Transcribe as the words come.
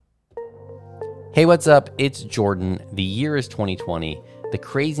Hey, what's up? It's Jordan. The year is 2020. The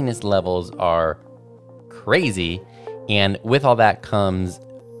craziness levels are crazy. And with all that comes,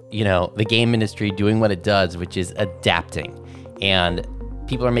 the game industry doing what it does, which is adapting. And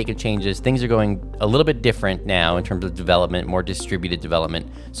people are making changes. Things are going a little bit different now in terms of development, more distributed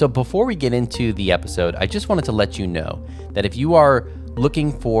development. So before we get into the episode, I just wanted to let you know that if you are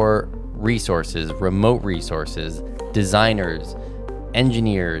looking for resources, remote resources, designers,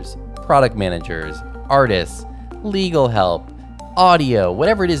 engineers, product managers, artists, legal help, audio,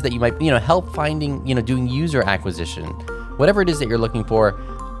 whatever it is that you might, help finding, doing user acquisition, whatever it is that you're looking for,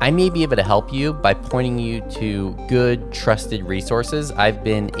 I may be able to help you by pointing you to good, trusted resources. I've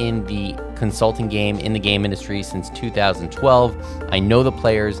been in the consulting game, in the game industry since 2012. I know the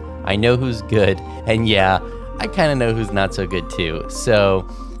players, I know who's good, and yeah, I kind of know who's not so good too. So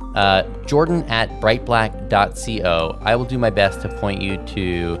Jordan at brightblack.co. I will do my best to point you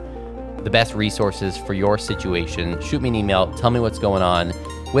to the best resources for your situation. Shoot me an email, tell me what's going on.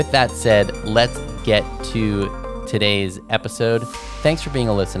 With that said, let's get to today's episode. Thanks for being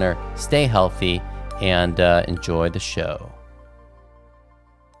a listener. Stay healthy and enjoy the show.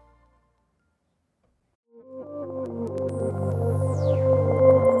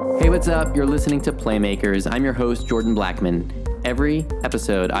 Hey, what's up? You're listening to Playmakers. I'm your host, Jordan Blackman. Every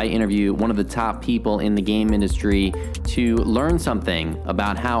episode, I interview one of the top people in the game industry to learn something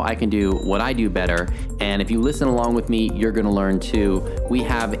about how I can do what I do better. And if you listen along with me, you're going to learn too. We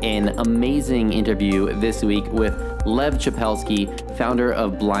have an amazing interview this week with Lev Chapelski, founder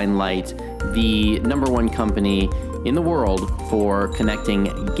of Blindlight, the #1 company in the world for connecting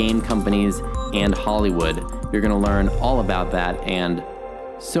game companies and Hollywood. You're going to learn all about that and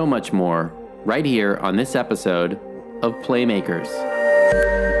so much more right here on this episode of Playmakers.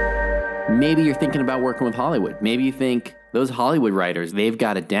 Maybe you're thinking about working with Hollywood. Maybe you think those Hollywood writers, they've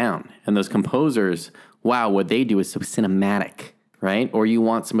got it down. And those composers, wow, what they do is so cinematic, right? Or you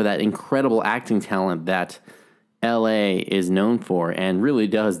want some of that incredible acting talent that LA is known for and really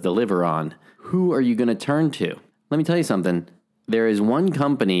does deliver on. Who are you going to turn to? Let me tell you something. There is one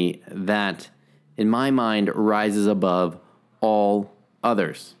company that, in my mind, rises above all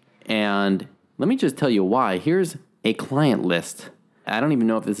others. And let me just tell you why. Here's a client list. I don't even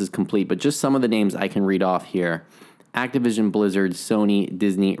know if this is complete, but just some of the names I can read off here. Activision, Blizzard, Sony,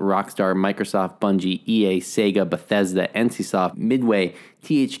 Disney, Rockstar, Microsoft, Bungie, EA, Sega, Bethesda, NCSoft, Midway,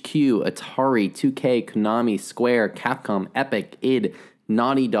 THQ, Atari, 2K, Konami, Square, Capcom, Epic, id,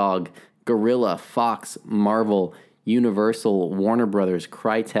 Naughty Dog, Guerrilla, Fox, Marvel, Universal, Warner Brothers,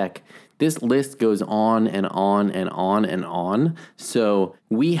 Crytek. This list goes on and on and on and on. So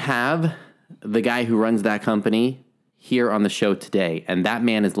we have the guy who runs that company here on the show today, and that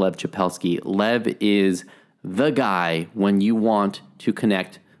man is Lev Chapelski. Lev is the guy when you want to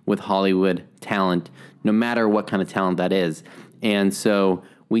connect with Hollywood talent, no matter what kind of talent that is. And so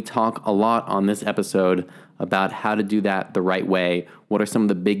we talk a lot on this episode about how to do that the right way. What are some of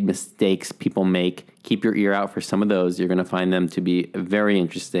the big mistakes people make? Keep your ear out for some of those. You're going to find them to be very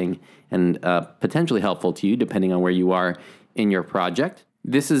interesting and potentially helpful to you, depending on where you are in your project.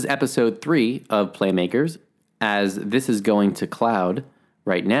 This is episode 3 of Playmakers. As this is going to cloud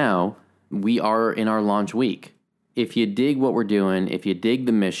right now, we are in our launch week. If you dig what we're doing, if you dig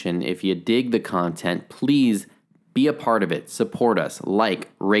the mission, if you dig the content, please be a part of it. Support us,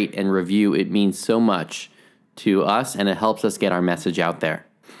 like, rate, and review. It means so much to us, and it helps us get our message out there.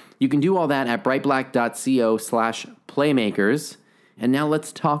 You can do all that at brightblack.co/playmakers. And now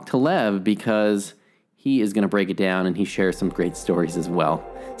let's talk to Lev, because he is going to break it down and he shares some great stories as well.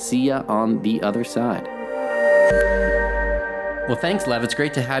 See ya on the other side. Well, thanks, Lev. It's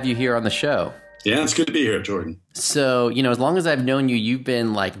great to have you here on the show. Yeah, it's good to be here, Jordan. So, as long as I've known you, you've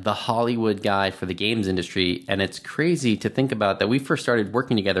been like the Hollywood guy for the games industry. And it's crazy to think about that we first started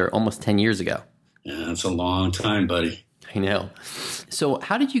working together almost 10 years ago. Yeah, that's a long time, buddy. I know. So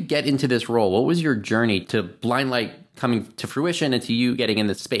how did you get into this role? What was your journey to Blindlight coming to fruition and to you getting in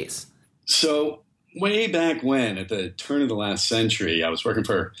this space? So way back when, at the turn of the last century, I was working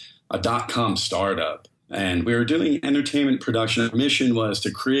for a .com startup. And we were doing entertainment production. Our mission was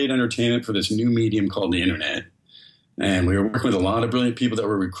to create entertainment for this new medium called the internet. And we were working with a lot of brilliant people that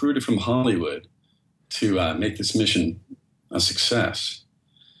were recruited from Hollywood to make this mission a success.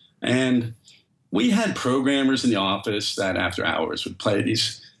 And we had programmers in the office that after hours would play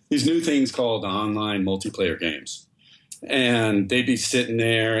these new things called online multiplayer games. And they'd be sitting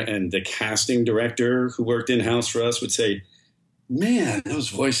there, and the casting director who worked in-house for us would say, "Man, those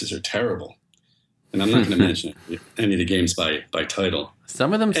voices are terrible." And I'm not going to mention any of the games by title.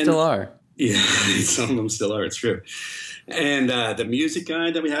 Some of them still are. Yeah, some of them still are. It's true. And the music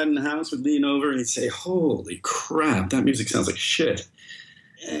guy that we had in the house would lean over and he'd say, "Holy crap, that music sounds like shit."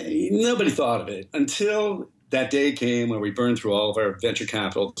 Nobody thought of it until that day came where we burned through all of our venture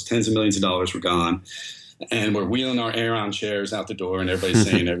capital. Tens of millions of dollars were gone. And we're wheeling our Aeron chairs out the door, and everybody's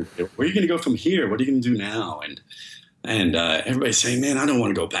saying, "Where are you going to go from here? What are you going to do now?" And everybody's saying, "Man, I don't want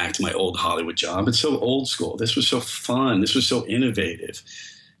to go back to my old Hollywood job. It's so old school. This was so fun. This was so innovative."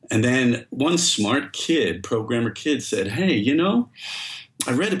 And then one smart kid, programmer kid, said, "Hey,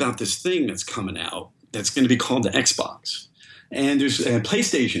 I read about this thing that's coming out that's going to be called the Xbox. And there's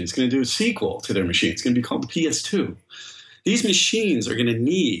PlayStation. It's going to do a sequel to their machine. It's going to be called the PS2. These machines are going to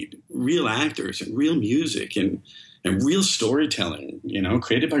need real actors and real music and real storytelling,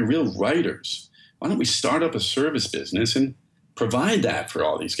 created by real writers. Why don't we start up a service business and provide that for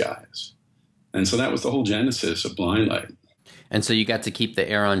all these guys?" And so that was the whole genesis of Blindlight. And so you got to keep the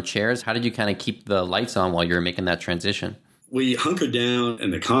Aeron chairs. How did you kind of keep the lights on while you were making that transition? We hunkered down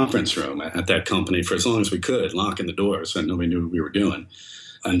in the conference room at that company for as long as we could, locking the doors so nobody knew what we were doing.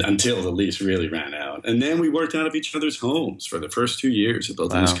 And until the lease really ran out. And then we worked out of each other's homes for the first 2 years of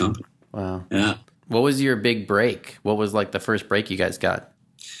building this company. Wow. Yeah. What was your big break? What was like the first break you guys got?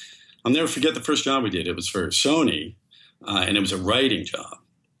 I'll never forget the first job we did. It was for Sony, and it was a writing job.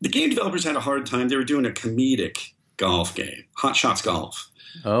 The game developers had a hard time. They were doing a comedic golf game, Hot Shots Golf.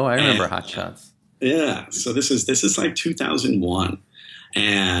 Oh, I remember Hot Shots. Yeah. So this is like 2001.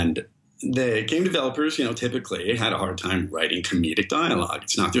 And the game developers, typically had a hard time writing comedic dialogue.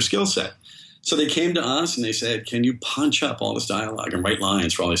 It's not their skill set. So they came to us and they said, "Can you punch up all this dialogue and write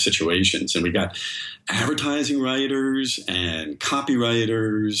lines for all these situations?" And we got advertising writers and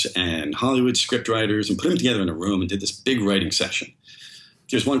copywriters and Hollywood script writers and put them together in a room and did this big writing session.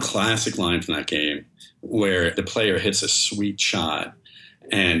 There's one classic line from that game where the player hits a sweet shot.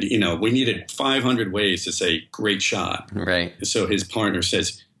 And, we needed 500 ways to say "great shot." Right. So his partner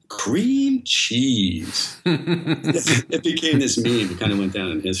says, "cream cheese." It became this meme. It kind of went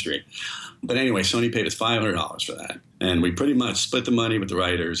down in history. But anyway, Sony paid us $500 for that. And we pretty much split the money with the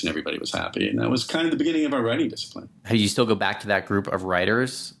writers and everybody was happy. And that was kind of the beginning of our writing discipline. How do you still go back to that group of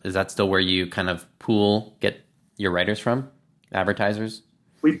writers? Is that still where you kind of get your writers from? Advertisers?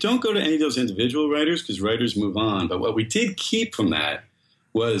 We don't go to any of those individual writers because writers move on. But what we did keep from that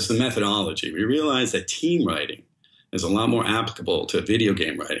was the methodology. We realized that team writing is a lot more applicable to video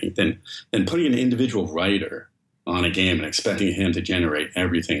game writing than putting an individual writer on a game and expecting him to generate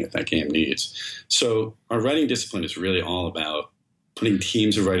everything that game needs. So our writing discipline is really all about putting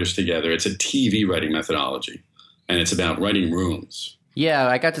teams of writers together. It's a TV writing methodology, and it's about writing rooms. Yeah,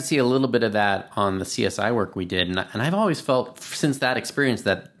 I got to see a little bit of that on the CSI work we did, and I've always felt since that experience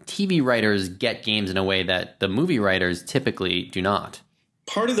that TV writers get games in a way that the movie writers typically do not.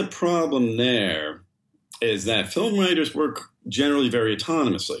 Part of the problem there is that film writers work generally very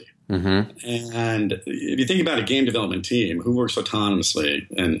autonomously. Mm-hmm. And if you think about a game development team who works autonomously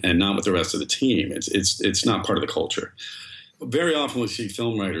and not with the rest of the team, it's not part of the culture. Very often we see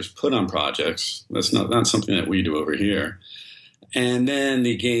film writers put on projects. That's not something that we do over here. And then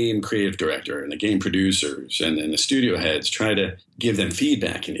the game creative director and the game producers and then the studio heads try to give them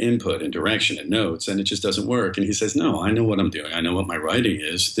feedback and input and direction and notes, and it just doesn't work. And he says, "No, I know what I'm doing. I know what my writing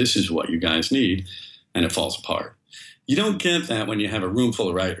is. This is what you guys need." And it falls apart. You don't get that when you have a room full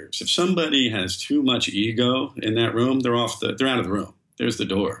of writers. If somebody has too much ego in that room, they're out of the room. There's the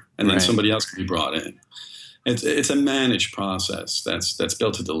door. And then somebody else can be brought in. It's a managed process that's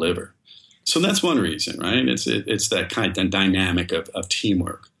built to deliver. So that's one reason, right? It's that kind of dynamic of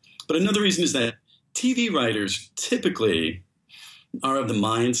teamwork. But another reason is that TV writers typically are of the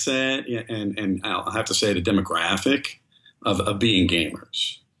mindset and I'll have to say the demographic of being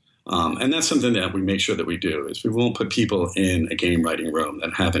gamers. And that's something that we make sure that we do is we won't put people in a game writing room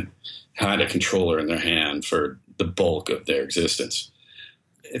that haven't had a controller in their hand for the bulk of their existence.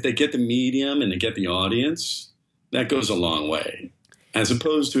 If they get the medium and they get the audience, that goes a long way. As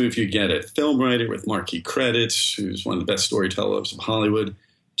opposed to if you get a film writer with marquee credits, who's one of the best storytellers of Hollywood,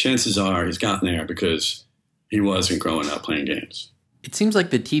 chances are he's gotten there because he wasn't growing up playing games. It seems like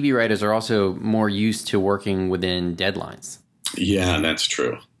the TV writers are also more used to working within deadlines. Yeah, that's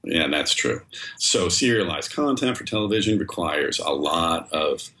true. So serialized content for television requires a lot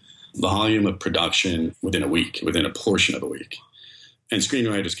of volume of production within a week, within a portion of a week. And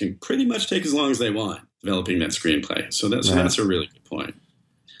screenwriters can pretty much take as long as they want developing that screenplay. So that's a really good point.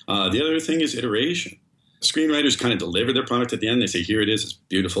 The other thing is iteration. Screenwriters kind of deliver their product at the end. They say, "Here it is. It's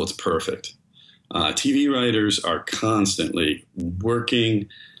beautiful. It's perfect." TV writers are constantly working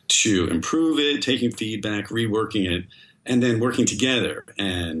to improve it, taking feedback, reworking it. and then working together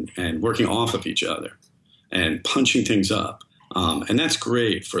and working off of each other and punching things up. And that's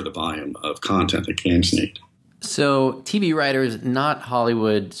great for the volume of content that games need. So TV writers, not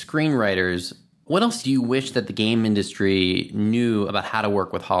Hollywood screenwriters, what else do you wish that the game industry knew about how to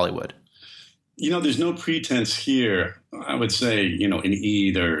work with Hollywood? There's no pretense here, I would say, in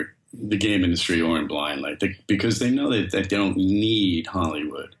either the game industry or in Blindlight, because they know that they don't need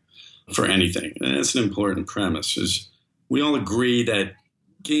Hollywood for anything. And that's an important premise, is we all agree that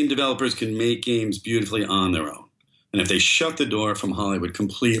game developers can make games beautifully on their own. And if they shut the door from Hollywood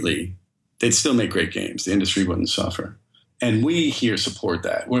completely, they'd still make great games. The industry wouldn't suffer. And we here support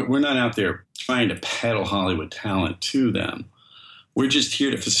that. We're not out there trying to peddle Hollywood talent to them. We're just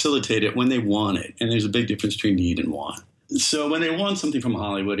here to facilitate it when they want it. And there's a big difference between need and want. So when they want something from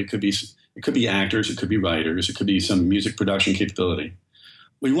Hollywood, it could be actors, it could be writers, it could be some music production capability.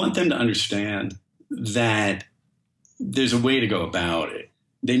 We want them to understand that there's a way to go about it.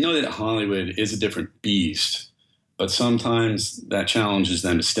 They know that Hollywood is a different beast, but sometimes that challenges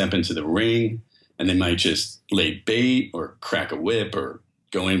them to step into the ring, and they might just lay bait or crack a whip or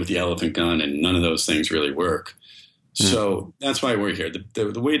go in with the elephant gun, and none of those things really work. So that's why we're here.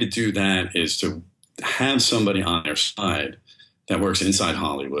 The way to do that is to have somebody on their side that works inside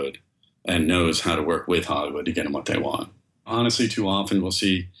Hollywood and knows how to work with Hollywood to get them what they want. Honestly, too often we'll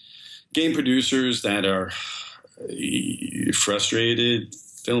see game producers that are frustrated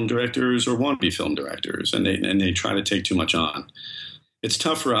film directors or want-to-be film directors, and they try to take too much on. It's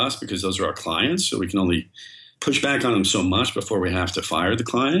tough for us because those are our clients, so we can only push back on them so much before we have to fire the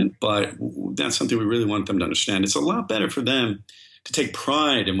client, but that's something we really want them to understand. It's a lot better for them to take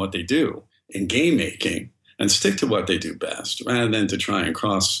pride in what they do in game making and stick to what they do best rather than to try and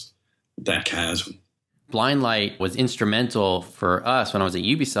cross that chasm. Blindlight was instrumental for us when I was at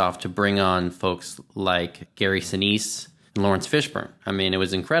Ubisoft to bring on folks like Gary Sinise and Lawrence Fishburne. I mean, it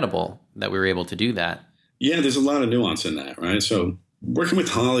was incredible that we were able to do that. Yeah, there's a lot of nuance in that, right? So working with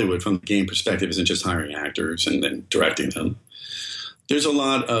Hollywood from the game perspective isn't just hiring actors and then directing them. There's a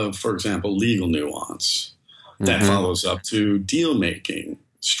lot of, for example, legal nuance that follows up to deal making,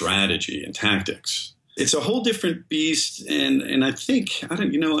 strategy, and tactics. It's a whole different beast, and I think, I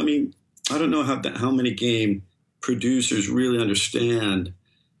don't know how many game producers really understand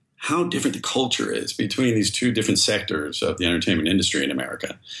how different the culture is between these two different sectors of the entertainment industry in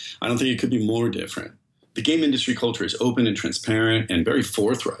America. I don't think it could be more different. The game industry culture is open and transparent and very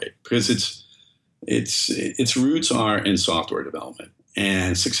forthright because its roots are in software development,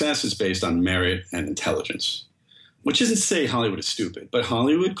 and success is based on merit and intelligence. Which isn't to say Hollywood is stupid, but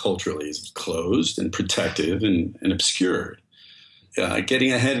Hollywood culturally is closed and protective and obscured.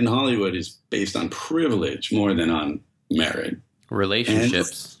 Getting ahead in Hollywood is based on privilege more than on merit.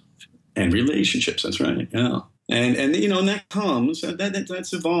 Relationships. And relationships, that's right, yeah. And that comes,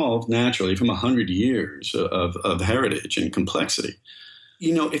 that's evolved naturally from 100 years of heritage and complexity.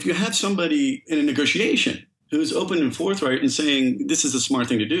 If you have somebody in a negotiation who's open and forthright and saying this is a smart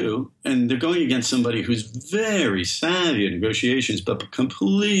thing to do, and they're going against somebody who's very savvy at negotiations but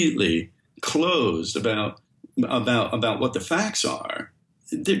completely closed about what the facts are,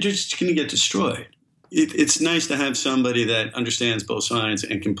 they're just going to get destroyed. It's nice to have somebody that understands both sides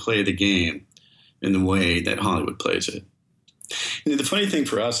and can play the game in the way that Hollywood plays it. The funny thing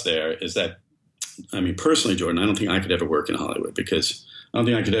for us there is that, personally, Jordan, I don't think I could ever work in Hollywood because I don't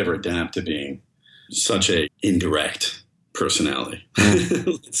think I could ever adapt to being such a indirect personality,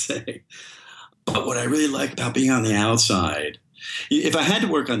 let's say. But what I really like about being on the outside, if I had to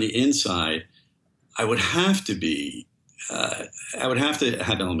work on the inside, I would have to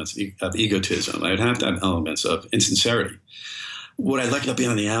have elements of egotism. I would have to have elements of insincerity. What I like about being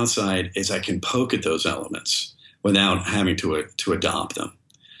on the outside is I can poke at those elements without having to adopt them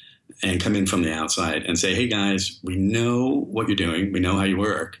and come in from the outside and say, hey guys, we know what you're doing. We know how you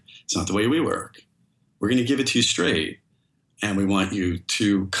work. It's not the way we work. We're going to give it to you straight, and we want you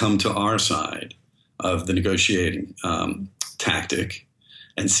to come to our side of the negotiating tactic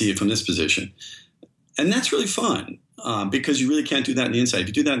and see it from this position. And that's really fun because you really can't do that on the inside. If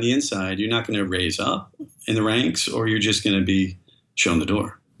you do that on the inside, you're not going to raise up in the ranks, or you're just going to be shown the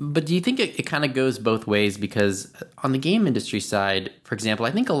door. But do you think it kind of goes both ways? Because on the game industry side, for example,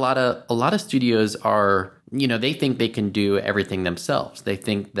 I think a lot of studios are, they think they can do everything themselves. They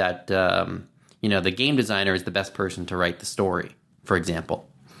think that the game designer is the best person to write the story, for example.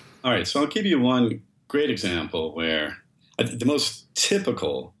 All right, so I'll give you one great example where the most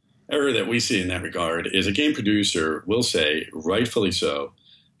typical error that we see in that regard is a game producer will say, rightfully so,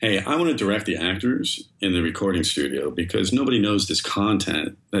 hey, I want to direct the actors in the recording studio because nobody knows this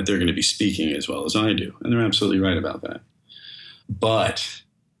content that they're going to be speaking as well as I do. And they're absolutely right about that. But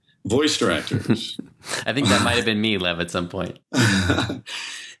voice directors, I think that might have been me, Lev, at some point.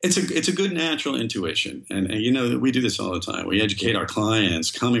 it's a good natural intuition. And we do this all the time. We educate our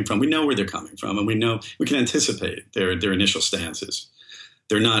clients we know where they're coming from, and we know we can anticipate their initial stances.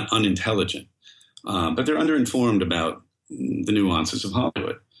 They're not unintelligent, but they're underinformed about the nuances of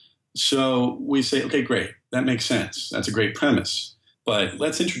Hollywood. So we say, okay, great. That makes sense. That's a great premise. But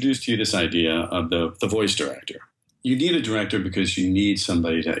let's introduce to you this idea of the voice director. You need a director because you need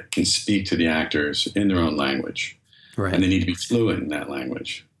somebody that can speak to the actors in their own language. Right. And they need to be fluent in that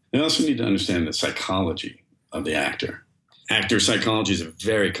language. They also need to understand the psychology of the actor. Actor psychology is a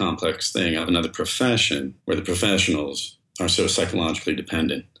very complex thing of another profession where the professionals are so psychologically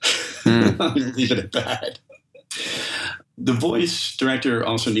dependent. I'm going to leave it at that. The voice director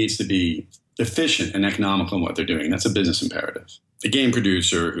also needs to be efficient and economical in what they're doing. That's a business imperative. A game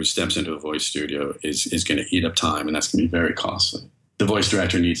producer who steps into a voice studio is going to eat up time, and that's going to be very costly. The voice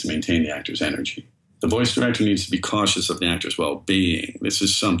director needs to maintain the actor's energy. The voice director needs to be cautious of the actor's well-being. This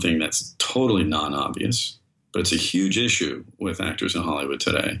is something that's totally non-obvious, but it's a huge issue with actors in Hollywood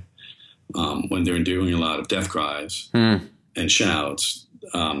today. When they're doing a lot of death cries and shouts,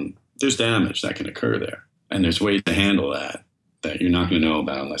 there's damage that can occur there. And there's ways to handle that you're not going to know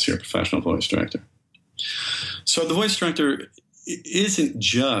about unless you're a professional voice director. So the voice director isn't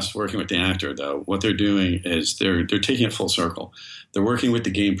just working with the actor, though. What they're doing is they're taking it full circle. They're working with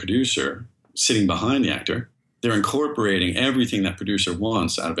the game producer, sitting behind the actor. They're incorporating everything that producer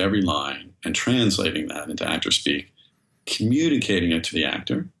wants out of every line and translating that into actor speak, communicating it to the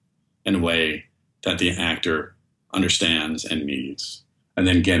actor in a way that the actor understands and needs, and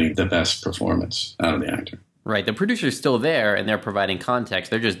then getting the best performance out of the actor. Right. The producer's still there and they're providing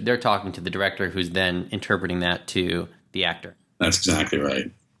context. They're talking to the director who's then interpreting that to the actor. That's exactly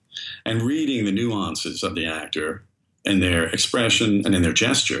right. And reading the nuances of the actor and their expression and in their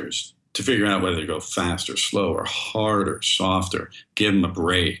gestures to figure out whether to go faster, slower, harder, softer, give them a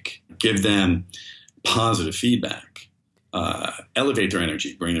break, give them positive feedback, elevate their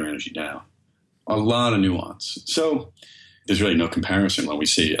energy, bring their energy down. A lot of nuance. So there's really no comparison when we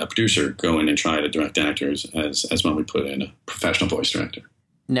see a producer go in and try to direct actors as when we put in a professional voice director.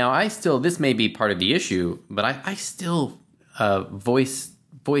 Now, this may be part of the issue, but I still voice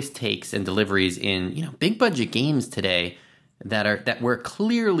takes and deliveries in big budget games today that were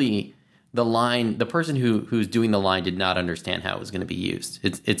clearly the person who's doing the line did not understand how it was going to be used.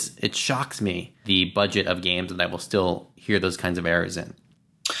 It shocks me, the budget of games, that I will still hear those kinds of errors in.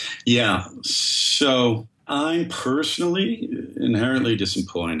 Yeah. So I'm personally inherently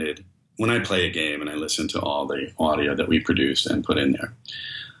disappointed when I play a game and I listen to all the audio that we produced and put in there.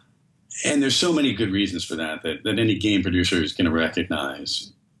 And there's so many good reasons for that any game producer is going to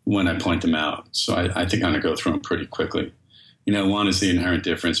recognize when I point them out. So I think I'm going to go through them pretty quickly. One is the inherent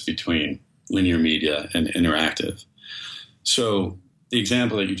difference between linear media and interactive. So the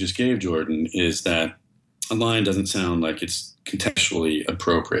example that you just gave, Jordan, is that a line doesn't sound like it's contextually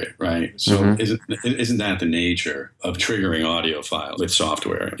appropriate, right? So isn't that the nature of triggering audio file with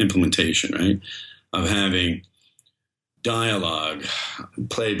software implementation, right? Of having dialogue,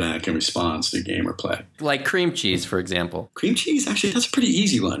 playback, and response to gamer play. Like cream cheese, for example. Cream cheese, actually, that's a pretty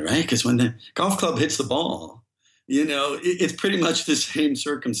easy one, right? Because when the golf club hits the ball, it's pretty much the same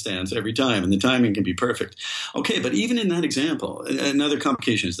circumstance every time, and the timing can be perfect. Okay, but even in that example, another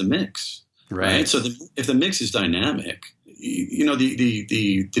complication is the mix. Right. So if the mix is dynamic,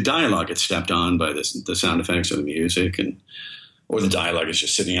 the dialogue gets stepped on by the sound effects or the music, or the dialogue is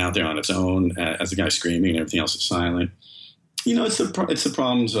just sitting out there on its own as the guy's screaming and everything else is silent. It's the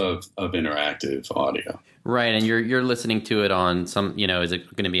problems of interactive audio. Right, and you're listening to it on some. Is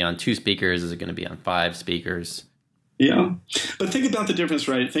it going to be on 2 speakers? Is it going to be on 5 speakers? Yeah, but think about the difference,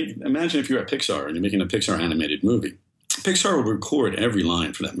 right? Imagine if you're at Pixar and you're making a Pixar animated movie. Pixar will record every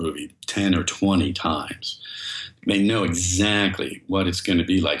line for that movie 10 or 20 times. They know exactly what it's going to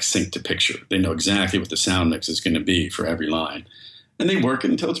be like sync to picture. They know exactly what the sound mix is going to be for every line. And they work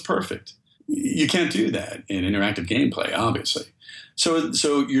it until it's perfect. You can't do that in interactive gameplay, obviously. So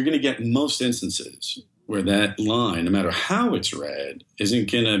you're going to get most instances where that line, no matter how it's read,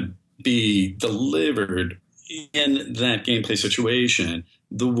 isn't going to be delivered in that gameplay situation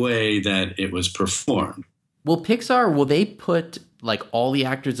the way that it was performed. Will Pixar, will they put like all the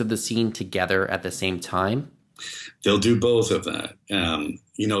actors of the scene together at the same time? They'll do both of that.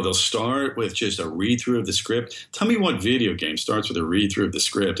 They'll start with just a read-through of the script. Tell me what video game starts with a read-through of the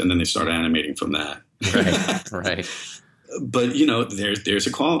script, and then they start animating from that. Right. But there's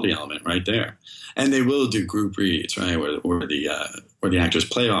a quality element right there, and they will do group reads, right, where the actors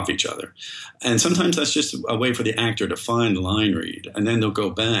play off each other, and sometimes that's just a way for the actor to find the line read, and then they'll go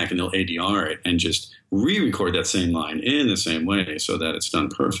back and they'll ADR it and just re-record that same line in the same way so that it's done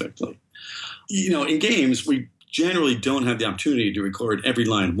perfectly. In games, we generally don't have the opportunity to record every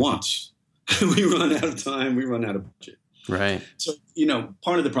line once. We run out of time. We run out of budget. Right. So,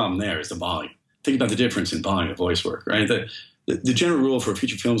 part of the problem there is the volume. Think about the difference in volume of voice work, right? The general rule for a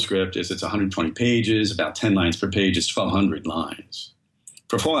feature film script is it's 120 pages, about 10 lines per page is 1,200 lines.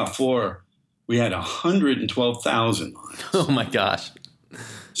 For Fallout 4, we had 112,000 lines. Oh, my gosh.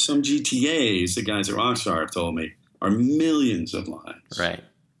 Some GTAs, the guys at Rockstar have told me, are millions of lines. Right.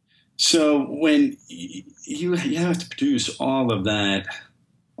 So when you have to produce all of that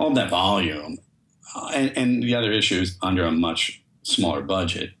volume, and the other issue is under a much smaller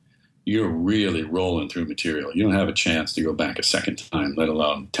budget, you're really rolling through material. You don't have a chance to go back a second time, let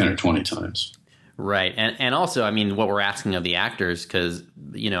alone 10 or 20 times. Right. And also, I mean, what we're asking of the actors, because,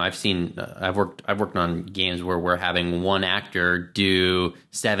 I've worked on games where we're having one actor do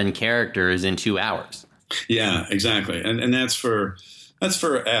 7 characters in 2 hours. Yeah, exactly. And that's for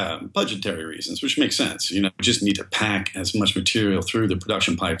budgetary reasons, which makes sense. We just need to pack as much material through the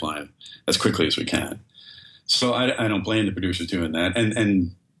production pipeline as quickly as we can. So I don't blame the producers doing that.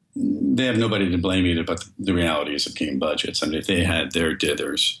 And they have nobody to blame either but the realities of game budgets. I mean, if they had their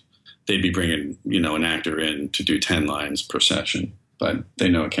dithers, they'd be bringing, an actor in to do 10 lines per session. But they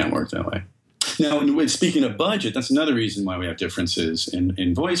know it can't work that way. Now, speaking of budget, that's another reason why we have differences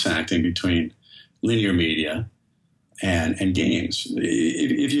in voice acting between linear media and games.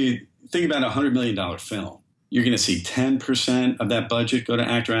 If you think about a $100 million film, you're going to see 10% of that budget go to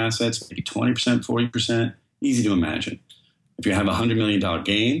actor assets, maybe 20%, 40%. Easy to imagine. If you have a $100 million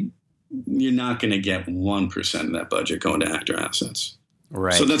game, you're not going to get 1% of that budget going to actor assets.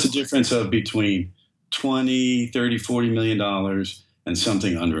 Right. So that's a difference of between $20, $30, $40 million and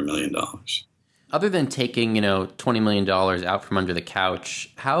something under $1 million. Other than taking, $20 million out from under the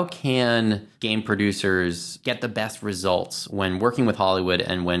couch, how can game producers get the best results when working with Hollywood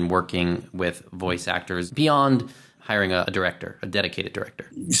and when working with voice actors beyond hiring a director, a dedicated director?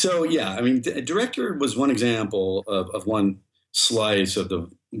 So, yeah, I mean, a director was one example of one slice of the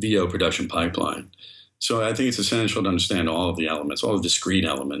VO production pipeline. So I think it's essential to understand all of the elements, all the discrete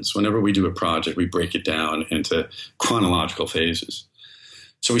elements. Whenever we do a project, we break it down into chronological phases.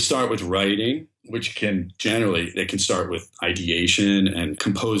 So we start with writing, which can start with ideation and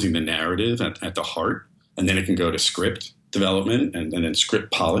composing the narrative at the heart. And then it can go to script development and then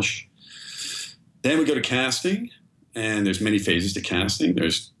script polish. Then we go to casting, and there's many phases to casting.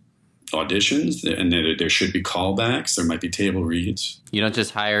 There's auditions, and there should be callbacks. There might be table reads. You don't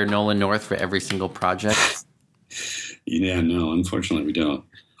just hire Nolan North for every single project? Yeah, no, unfortunately we don't.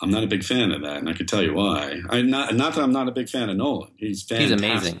 I'm not a big fan of that, and I can tell you why. Not that I'm not a big fan of Nolan. He's fantastic.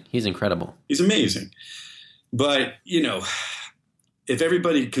 He's amazing. He's incredible. He's amazing. But, if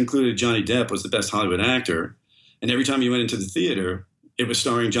everybody concluded Johnny Depp was the best Hollywood actor, and every time you went into the theater, it was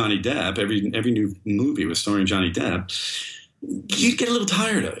starring Johnny Depp, every new movie was starring Johnny Depp, you'd get a little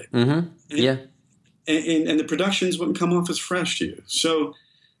tired of it. Mm-hmm. Yeah. And the productions wouldn't come off as fresh to you. So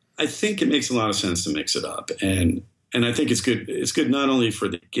I think it makes a lot of sense to mix it up. And I think it's good. It's good not only for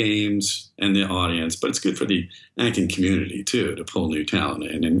the games and the audience, but it's good for the acting community too, to pull new talent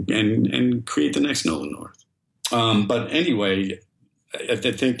in and create the next Nolan North. But anyway, I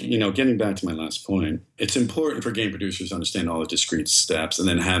think, getting back to my last point, it's important for game producers to understand all the discrete steps and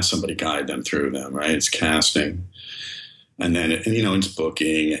then have somebody guide them through them, right? It's casting, and then, it's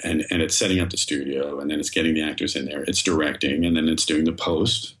booking, and it's setting up the studio, and then it's getting the actors in there. It's directing, and then it's doing the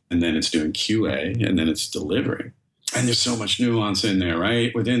post, and then it's doing QA, and then it's delivering. And there's so much nuance in there,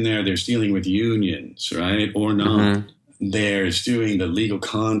 right? Within there's dealing with unions, right? Or not. Mm-hmm. There's doing the legal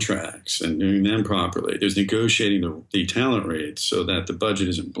contracts and doing them properly. There's negotiating the talent rates so that the budget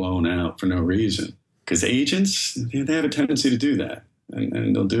isn't blown out for no reason. Because agents, they have a tendency to do that.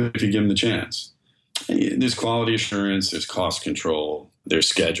 And they'll do it if you give them the chance. And there's quality assurance, there's cost control, there's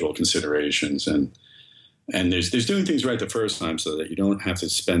schedule considerations, and there's doing things right the first time so that you don't have to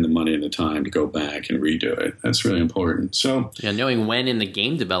spend the money and the time to go back and redo it. That's really important. So yeah, knowing when in the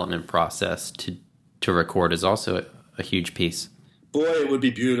game development process to record is also a huge piece. Boy, it would be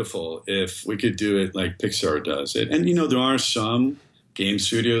beautiful if we could do it like Pixar does it. And, there are some game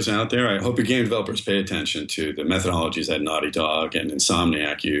studios out there. I hope your game developers pay attention to the methodologies that Naughty Dog and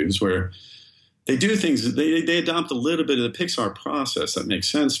Insomniac use, where they do things, they adopt a little bit of the Pixar process that makes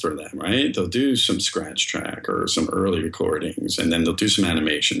sense for them, right? They'll do some scratch track or some early recordings, and then they'll do some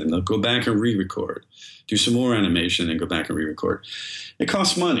animation, and they'll go back and re-record, do some more animation, and go back and re-record. It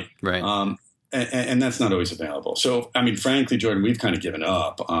costs money. Right. And that's not always available. So, I mean, frankly, Jordan, we've kind of given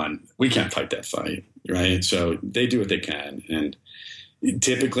up on, we can't fight that fight, right? So they do what they can. And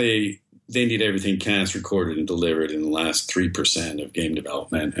typically they need everything cast, recorded, and delivered in the last 3% of game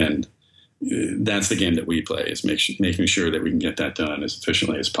development. And that's the game that we play, is making sure that we can get that done as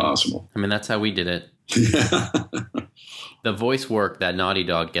efficiently as possible. I mean, that's how we did it. The voice work that Naughty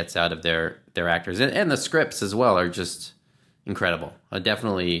Dog gets out of their actors and the scripts as well are just incredible.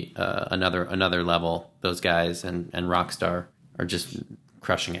 Definitely another level. Those guys and Rockstar are just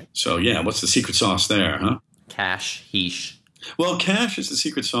crushing it. So, yeah, what's the secret sauce there, huh? Cash, heesh. Well, cash is the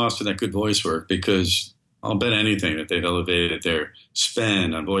secret sauce to that good voice work, because I'll bet anything that they've elevated their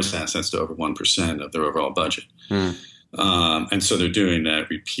spend on voice assets to over 1% of their overall budget. And so they're doing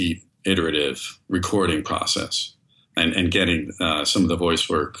that repeat, iterative recording process and getting some of the voice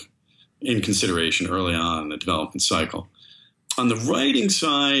work in consideration early on in the development cycle. On the writing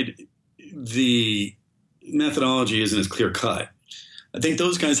side, the methodology isn't as clear cut. I think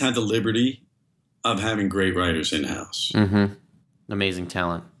those guys have the liberty of having great writers in-house. Mm-hmm. Amazing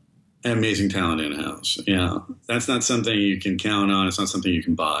talent. Amazing talent in-house, yeah. That's not something you can count on. It's not something you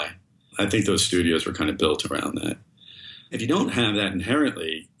can buy. I think those studios were kind of built around that. If you don't have that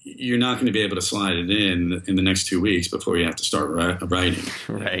inherently, you're not going to be able to slide it in the next 2 weeks before you have to start writing.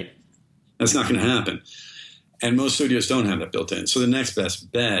 Right. That's not going to happen. And most studios don't have that built in. So the next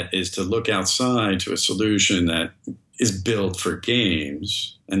best bet is to look outside to a solution that is built for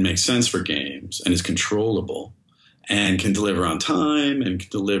games and makes sense for games and is controllable and can deliver on time and can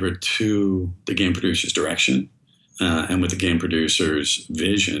deliver to the game producer's direction and with the game producer's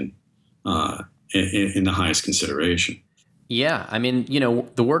vision in the highest consideration. Yeah. I mean,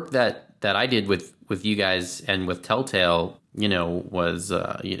 the work that I did with you guys and with Telltale, was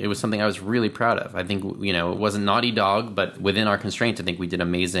it was something I was really proud of. I think, it wasn't Naughty Dog, but within our constraints, I think we did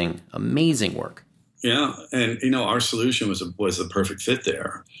amazing work. Yeah. And, our solution was the perfect fit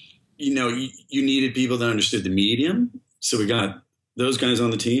there. You needed people that understood the medium. So we got those guys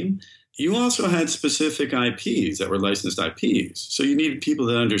on the team. You also had specific IPs that were licensed IPs. So you needed people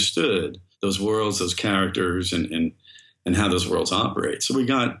that understood those worlds, those characters, and how those worlds operate. So we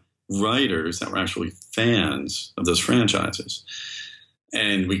got writers that were actually fans of those franchises.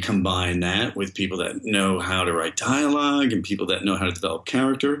 And we combine that with people that know how to write dialogue and people that know how to develop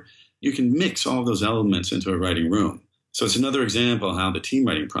character. You can mix all those elements into a writing room. So it's another example how the team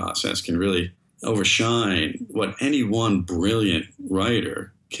writing process can really overshine what any one brilliant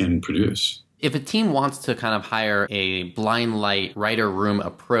writer can produce. If a team wants to kind of hire a blind light writer room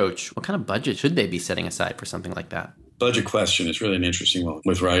approach, what kind of budget should they be setting aside for something like that? Budget question is really an interesting one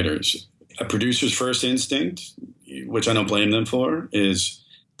with writers. A producer's first instinct, which I don't blame them for, is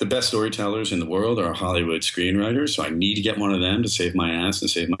the best storytellers in the world are Hollywood screenwriters. So I need to get one of them to save my ass and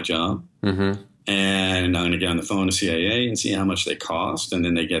save my job. Mm-hmm. And I'm going to get on the phone to CAA and see how much they cost. And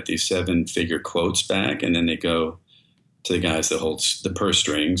then they get these 7-figure quotes back. And then they go to the guys that hold the purse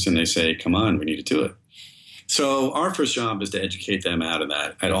strings and they say, come on, we need to do it. So our first job is to educate them out of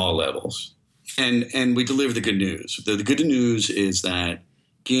that at all levels. And we deliver the good news. The good news is that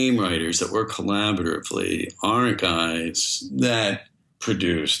game writers that work collaboratively aren't guys that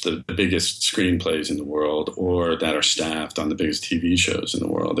produce the biggest screenplays in the world or that are staffed on the biggest TV shows in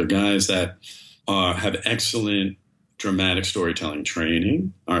the world. They're guys that have excellent dramatic storytelling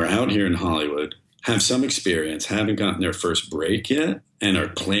training, are out here in Hollywood, have some experience, haven't gotten their first break yet, and are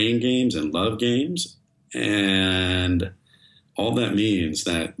playing games and love games. And all that means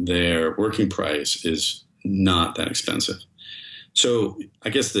that their working price is not that expensive. So I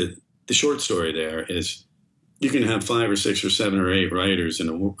guess the short story there is you can have 5 or 6 or 7 or 8 writers in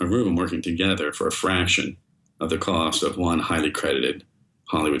a room working together for a fraction of the cost of one highly credited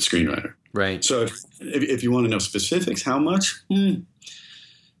Hollywood screenwriter. Right. So if you want to know specifics, how much? You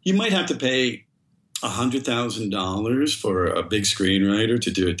might have to pay $100,000 for a big screenwriter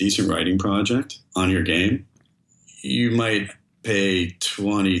to do a decent writing project on your game. You might pay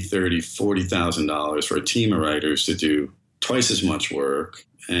 $20,000, $30,000, $40,000 for a team of writers to do twice as much work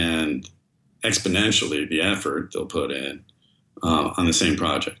and exponentially the effort they'll put in on the same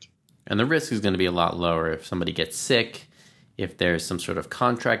project. And the risk is going to be a lot lower if somebody gets sick, if there's some sort of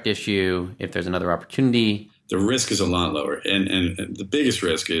contract issue, if there's another opportunity. The risk is a lot lower. And the biggest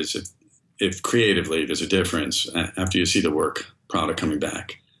risk is if creatively there's a difference after you see the work product coming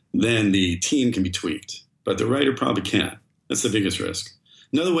back, then the team can be tweaked. But the writer probably can't. That's the biggest risk.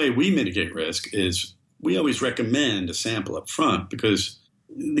 Another way we mitigate risk is we always recommend a sample up front because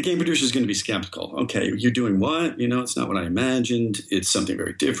the game producer is going to be skeptical. Okay, you're doing what? It's not what I imagined. It's something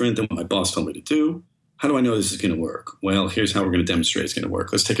very different than what my boss told me to do. How do I know this is going to work? Well, here's how we're going to demonstrate it's going to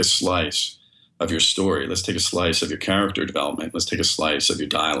work. Let's take a slice of your story. Let's take a slice of your character development. Let's take a slice of your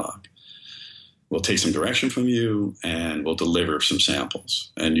dialogue. We'll take some direction from you and we'll deliver some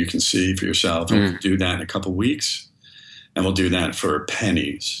samples. And you can see for yourself, and we'll do that in a couple of weeks, and we'll do that for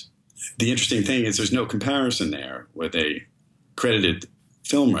pennies. The interesting thing is there's no comparison there where they credited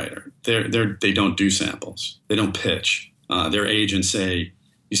film writer. They don't do samples. They don't pitch. Their agents say,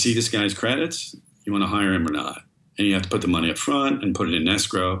 you see this guy's credits? You want to hire him or not? And you have to put the money up front and put it in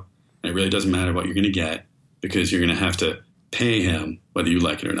escrow. And it really doesn't matter what you're going to get because you're going to have to pay him whether you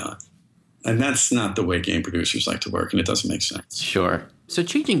like it or not. And that's not the way game producers like to work, and it doesn't make sense. Sure. So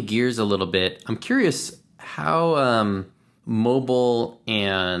changing gears a little bit, I'm curious how mobile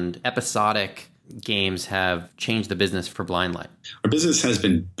and episodic games have changed the business for Blindlight. Our business has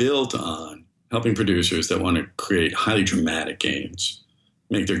been built on helping producers that want to create highly dramatic games,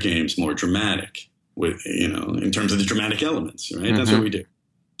 make their games more dramatic with, in terms of the dramatic elements, right? Mm-hmm. That's what we do.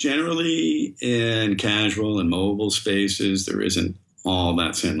 Generally, in casual and mobile spaces, there isn't all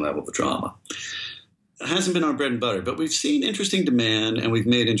that same level of drama. It hasn't been our bread and butter, but we've seen interesting demand and we've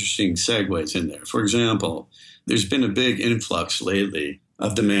made interesting segues in there. For example, there's been a big influx lately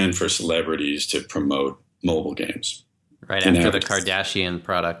of demand for celebrities to promote mobile games. Right after the Kardashian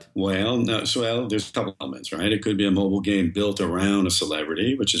product. Well, no. So there's a couple elements, right? It could be a mobile game built around a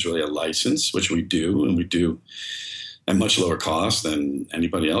celebrity, which is really a license, which we do, and we do at much lower cost than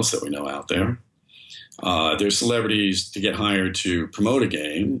anybody else that we know out there. There's celebrities to get hired to promote a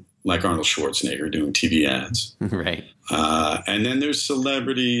game, like Arnold Schwarzenegger doing TV ads. Right. And then there's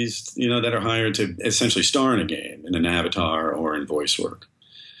celebrities, that are hired to essentially star in a game, in an avatar or in voice work,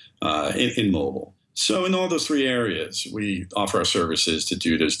 in mobile. So in all those three areas, we offer our services to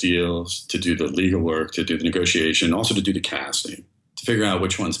do those deals, to do the legal work, to do the negotiation, also to do the casting, to figure out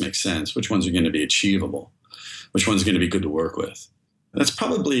which ones make sense, which ones are going to be achievable, which ones are going to be good to work with. That's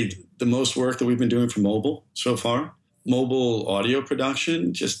probably the most work that we've been doing for mobile so far. Mobile audio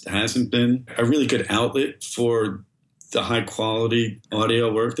production just hasn't been a really good outlet for the high quality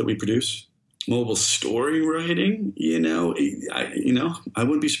audio work that we produce. Mobile story writing, I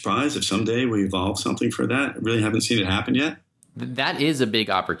wouldn't be surprised if someday we evolve something for that. I really haven't seen it happen yet. That is a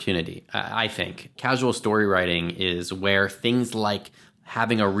big opportunity, I think. Casual story writing is where things like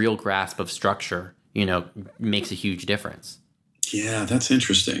having a real grasp of structure, makes a huge difference. Yeah, that's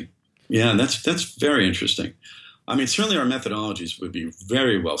interesting. Yeah, that's very interesting. I mean, certainly our methodologies would be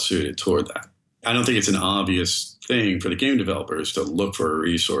very well suited toward that. I don't think it's an obvious thing for the game developers to look for a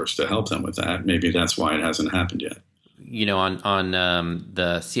resource to help them with that. Maybe that's why it hasn't happened yet. On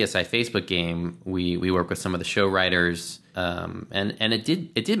the CSI Facebook game, we work with some of the show writers, and it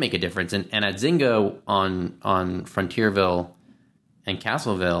did make a difference. And at Zynga on Frontierville and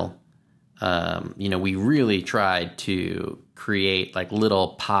Castleville, we really tried to create like little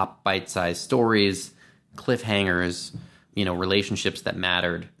pop bite-sized stories, cliffhangers, relationships that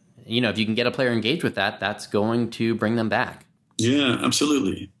mattered. If you can get a player engaged with that, that's going to bring them back. Yeah,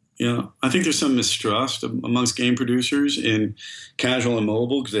 absolutely. Yeah, I think there's some mistrust amongst game producers in casual and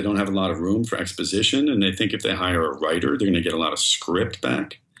mobile because they don't have a lot of room for exposition, and they think if they hire a writer, they're going to get a lot of script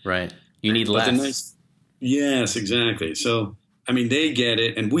back. Right. You need less. Yes, exactly. So, I mean, they get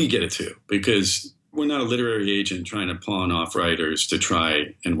it, and we get it too, because we're not a literary agent trying to pawn off writers to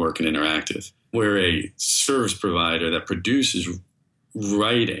try and work in interactive. We're a service provider that produces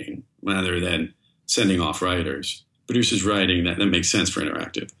writing rather than sending off writers, produces writing that makes sense for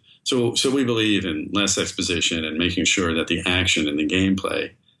interactive. So we believe in less exposition and making sure that the action and the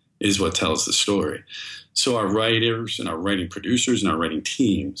gameplay is what tells the story. So our writers and our writing producers and our writing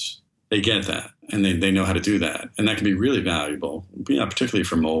teams, they get that and they know how to do that. And that can be really valuable, particularly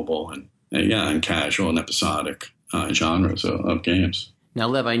for mobile and casual and episodic genres of games. Now,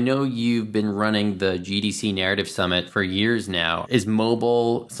 Lev, I know you've been running the GDC Narrative Summit for years now. Is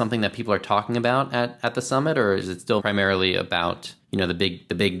mobile something that people are talking about at the summit, or is it still primarily about the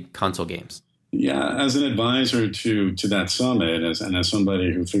big console games? Yeah, as an advisor to that summit, and as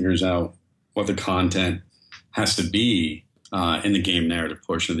somebody who figures out what the content has to be in the game narrative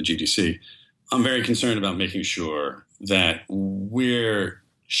portion of the GDC, I'm very concerned about making sure that we're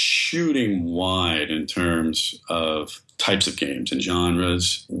shooting wide in terms of types of games and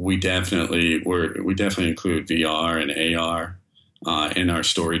genres. We definitely include VR and AR in our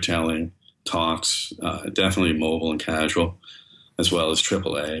storytelling talks. Definitely mobile and casual, as well as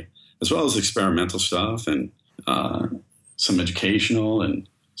AAA, as well as experimental stuff and some educational and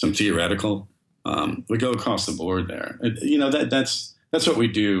some theoretical. We go across the board there. That's what we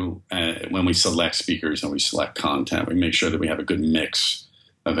do when we select speakers and we select content. We make sure that we have a good mix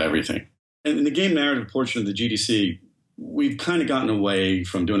of everything. And in the game narrative portion of the GDC, we've kind of gotten away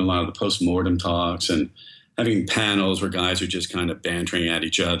from doing a lot of the post-mortem talks and having panels where guys are just kind of bantering at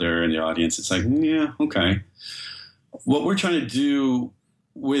each other in the audience. It's like, yeah, okay. What we're trying to do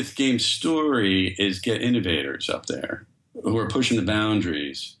with Game Story is get innovators up there who are pushing the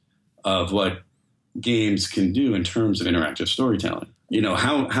boundaries of what games can do in terms of interactive storytelling.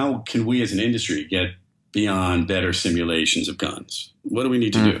 How can we as an industry get beyond better simulations of guns? What do we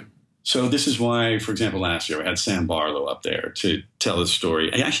need to do? So this is why, for example, last year I had Sam Barlow up there to tell the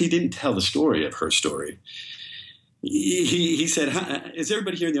story. I actually didn't tell the story of her story. He said, is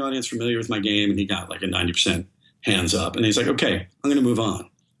everybody here in the audience familiar with my game? And he got like a 90% hands up. And he's like, okay, I'm going to move on.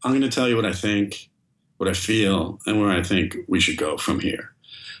 I'm going to tell you what I think, what I feel, and where I think we should go from here.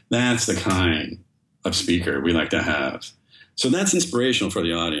 That's the kind of speaker we like to have. So that's inspirational for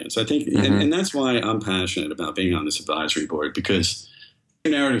the audience, I think. And that's why I'm passionate about being on this advisory board, because the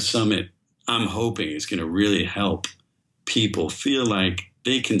Narrative Summit, I'm hoping, is going to really help people feel like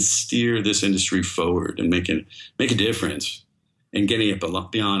they can steer this industry forward and make a difference in getting it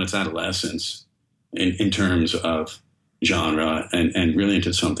beyond its adolescence in terms of genre and really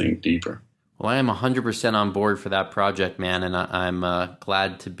into something deeper. Well, I am 100% on board for that project, man, and I'm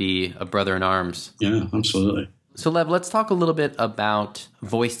glad to be a brother in arms. Yeah, absolutely. So, Lev, let's talk a little bit about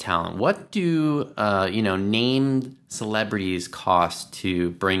voice talent. What do named celebrities cost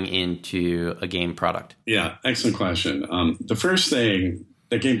to bring into a game product? Yeah, excellent question. The first thing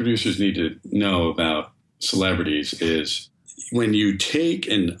that game producers need to know about celebrities is when you take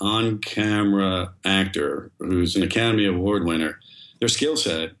an on-camera actor who's an Academy Award winner, their skill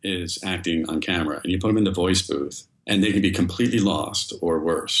set is acting on camera, and you put them in the voice booth, and they can be completely lost or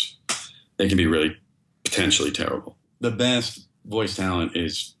worse. They can be really potentially terrible. The best voice talent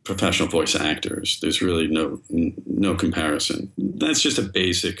is professional voice actors. There's really no comparison. That's just a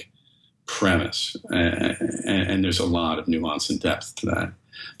basic premise, and there's a lot of nuance and depth to that.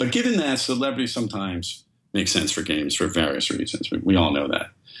 But given that, celebrities sometimes make sense for games for various reasons. We all know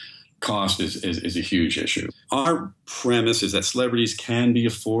that. Cost is a huge issue. Our premise is that celebrities can be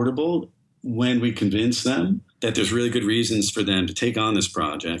affordable when we convince them that there's really good reasons for them to take on this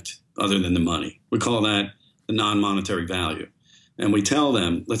project other than the money. We call that the non-monetary value. And we tell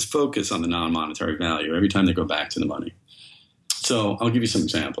them, let's focus on the non-monetary value every time they go back to the money. So I'll give you some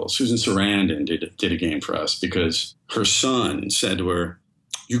examples. Susan Sarandon did a game for us because her son said to her,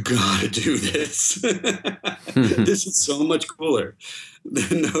 you gotta do this. This is so much cooler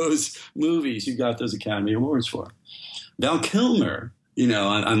than those movies you got those Academy Awards for. Val Kilmer,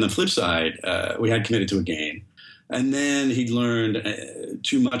 on the flip side, we had committed to a game. And then he learned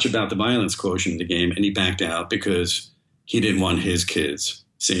too much about the violence quotient of the game, and he backed out because he didn't want his kids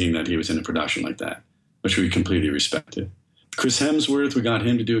seeing that he was in a production like that, which we completely respected. Chris Hemsworth, we got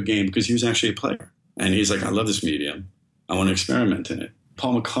him to do a game because he was actually a player. And he's like, I love this medium. I want to experiment in it.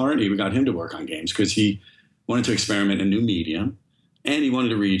 Paul McCartney, we got him to work on games because he wanted to experiment in a new medium, and he wanted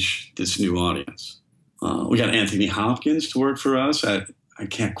to reach this new audience. We got Anthony Hopkins to work for us at, I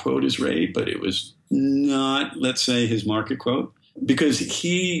can't quote his rate, but it was not, let's say, his market quote, because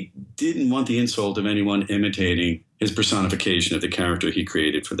he didn't want the insult of anyone imitating his personification of the character he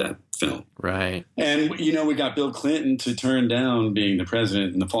created for that film. Right. And, we got Bill Clinton to turn down being the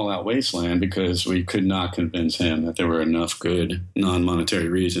president in the Fallout Wasteland because we could not convince him that there were enough good non-monetary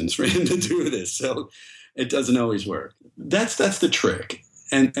reasons for him to do this. So it doesn't always work. That's the trick.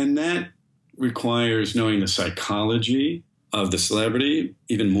 And that requires knowing the psychology of the celebrity,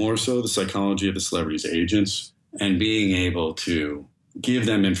 even more so the psychology of the celebrity's agents, and being able to give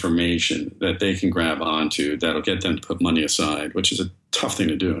them information that they can grab onto that'll get them to put money aside, which is a tough thing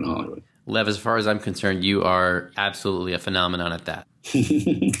to do in Hollywood. Lev, as far as I'm concerned, you are absolutely a phenomenon at that.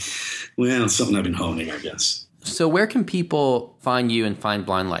 Well, it's something I've been honing, I guess. So where can people find you and find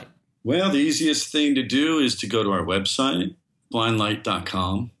Blind Light? Well, the easiest thing to do is to go to our website,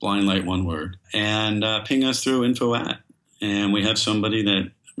 blindlight.com, blindlight one word, and ping us through info at. And we have somebody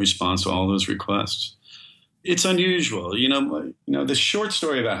that responds to all those requests. It's unusual. The short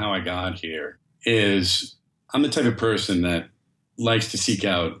story about how I got here is I'm the type of person that likes to seek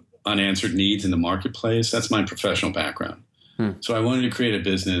out unanswered needs in the marketplace. That's my professional background. So I wanted to create a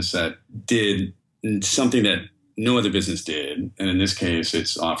business that did something that no other business did. And in this case,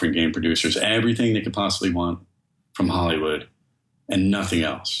 it's offering game producers everything they could possibly want from Hollywood and nothing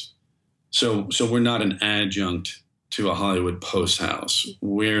else. So we're not an adjunct to a Hollywood post house.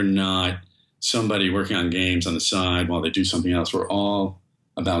 We're not somebody working on games on the side while they do something else. We're all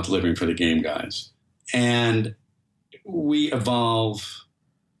about delivering for the game guys. And we evolve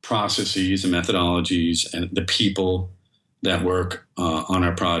processes and methodologies and the people that work on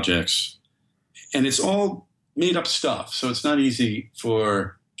our projects. And it's all made up stuff. So it's not easy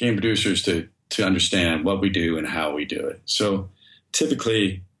for game producers to understand what we do and how we do it. So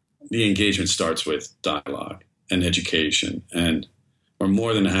typically the engagement starts with dialogue and education. And we're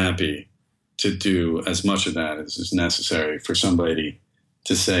more than happy to do as much of that as is necessary for somebody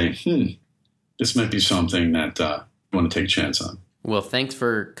to say, this might be something that I want to take a chance on. Well, thanks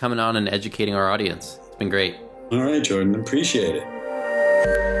for coming on and educating our audience. It's been great. All right, Jordan. Appreciate it.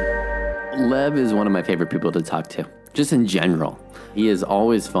 Lev is one of my favorite people to talk to, just in general. He is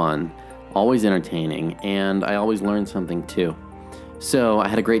always fun, always entertaining, and I always learn something too. So I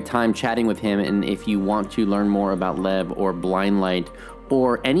had a great time chatting with him, and if you want to learn more about Lev or Blindlight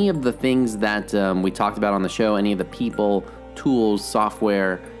or any of the things that we talked about on the show, any of the people, tools,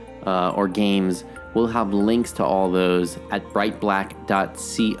 software, or games, we'll have links to all those at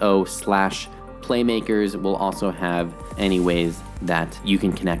brightblack.co/playmakers. We'll also have any ways that you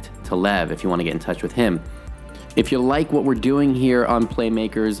can connect to Lev if you want to get in touch with him. If you like what we're doing here on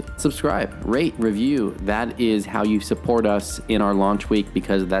Playmakers, subscribe, rate, review. That is how you support us in our launch week,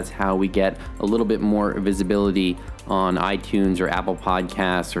 because that's how we get a little bit more visibility on iTunes or Apple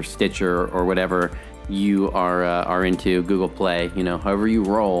Podcasts or Stitcher or whatever you are into, Google Play, however you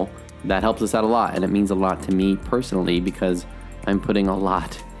roll. That helps us out a lot, and it means a lot to me personally because I'm putting a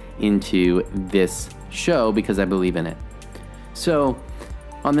lot into this show because I believe in it. So,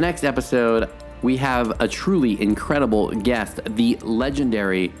 on the next episode, we have a truly incredible guest, the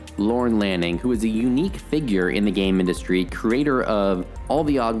legendary Lorne Lanning, who is a unique figure in the game industry, creator of all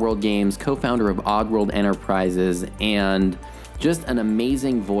the Oddworld games, co-founder of Oddworld Enterprises, and just an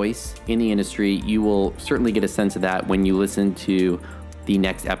amazing voice in the industry. You will certainly get a sense of that when you listen to the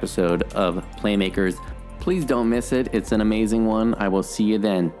next episode of Playmakers. Please don't miss it. It's an amazing one. I will see you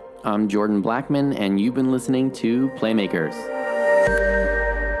then. I'm Jordan Blackman, and you've been listening to Playmakers.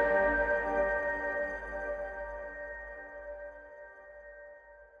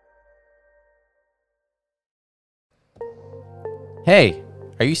 Hey,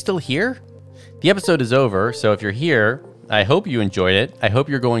 are you still here? The episode is over, so if you're here, I hope you enjoyed it. I hope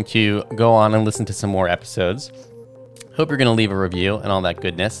you're going to go on and listen to some more episodes. Hope you're going to leave a review and all that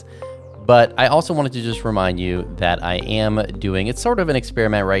goodness. But I also wanted to just remind you that I am doing, it's sort of an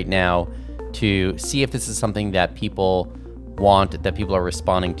experiment right now to see if this is something that people want, that people are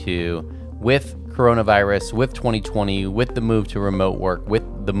responding to with coronavirus, with 2020, with the move to remote work,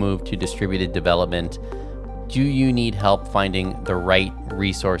 with the move to distributed development. Do you need help finding the right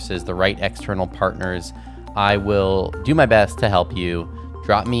resources, the right external partners? I will do my best to help you.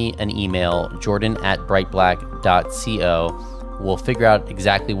 Drop me an email, jordan@brightblack.co. We'll figure out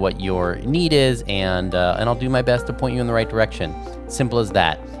exactly what your need is, and I'll do my best to point you in the right direction. Simple as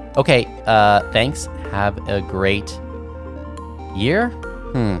that. Okay, thanks. Have a great year?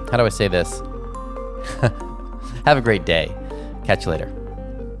 How do I say this? Have a great day. Catch you later.